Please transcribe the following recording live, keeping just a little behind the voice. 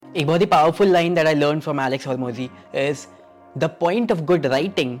एक बहुत ही powerful line that I learn from Alex हॉर्मोजी is the point of good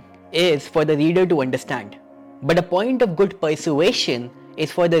writing is for the reader to understand, but the point of good persuasion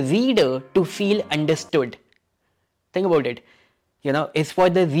is for the reader to feel understood. Think about it. It's for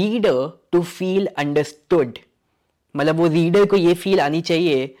the reader to feel understood. मतलब वो reader को ये feel आनी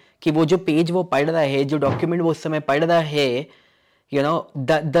चाहिए कि वो जो page वो पढ़ रहा है, जो डॉक्यूमेंट वो उस समय पढ़ रहा है,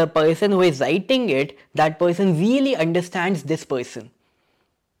 the person who is writing it, that person really understands this person.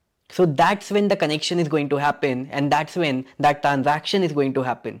 So that's when the connection is going to happen, and that's when that transaction is going to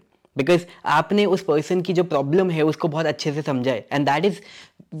happen. Because आपने उस person की जो problem है उसको बहुत अच्छे से समझा है, and that is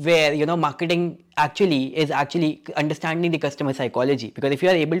where marketing is actually understanding the customer psychology. Because if you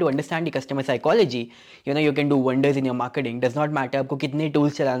are able to understand the customer psychology, you can do wonders in your marketing. Does not matter आपको कितने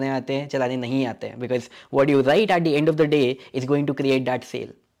tools चलाने आते हैं, चलाने नहीं आते हैं, because what you write at the end of the day is going to create that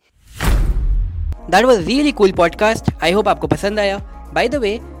sale. That was really cool podcast. I hope आपको पसंद आया. By the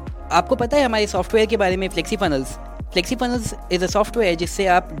way, आपको पता है हमारे सॉफ्टवेयर के बारे में, FlexiFunnels इज़ अ सॉफ्टवेयर जिससे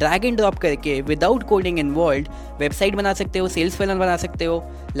आप ड्रैग एंड ड्रॉप करके विदाउट कोडिंग इन्वॉल्व वेबसाइट बना सकते हो, सेल्स फनल बना सकते हो,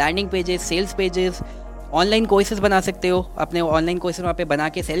 landing pages, sales pages, online courses बना सकते हो, अपने ऑनलाइन कोर्सेज वहाँ पे बना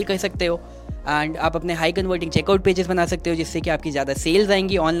के सेल कर सकते हो, एंड आप अपने हाई कन्वर्टिंग चेकआउट पेजेस बना सकते हो जिससे कि आपकी ज़्यादा सेल्स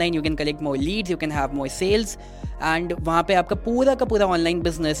आएंगी online. You can collect more Leeds, you can have more sales, and वहाँ पे आपका पूरा का पूरा ऑनलाइन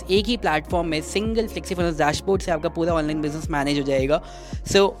बिजनेस एक ही प्लेटफॉर्म में सिंगल फ्लेक्सीफुनल्स डैशबोर्ड से आपका पूरा ऑनलाइन बिजनेस मैनेज हो जाएगा.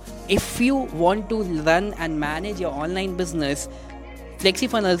 So if you want to run and manage your online business,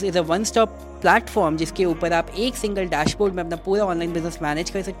 फ्लेक्सीफुनल्स is a one stop platform जिसके ऊपर आप एक सिंगल डैशबोर्ड में अपना पूरा ऑनलाइन बिजनेस मैनेज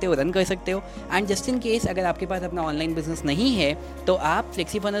कर सकते हो, रन कर सकते हो. एंड जस्ट इन केस अगर आपके पास अपना ऑनलाइन बिजनेस नहीं है तो आप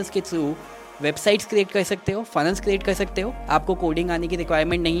फ्लेक्सीफुनल्स के थ्रू वेबसाइट्स क्रिएट कर सकते हो, फनल्स क्रिएट कर सकते हो. आपको कोडिंग आने की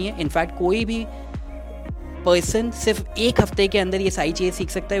रिक्वायरमेंट नहीं है. इनफैक्ट कोई भी पर्सन सिर्फ एक हफ्ते के अंदर ये सारी चीज़ें सीख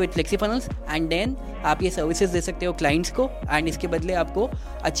सकता है विद फ्लेक्सीफुनल्स, एंड देन आप ये सर्विसेज दे सकते हो क्लाइंट्स को, एंड इसके बदले आपको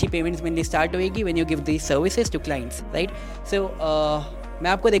अच्छी पेमेंट्स मिलनी स्टार्ट होएगी when you give these services to clients, right. सो मैं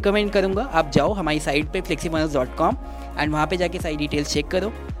आपको रिकमेंड करूँगा आप जाओ हमारी साइट पे flexifunnels.com एंड वहाँ पे जाके सारी डिटेल्स चेक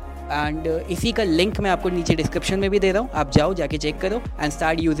करो, एंड इसी का लिंक मैं आपको नीचे डिस्क्रिप्शन में भी दे रहा हूँ. आप जाओ, जाके चेक करो and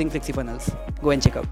start using फ्लेक्सीफुनल्स. Go and check out.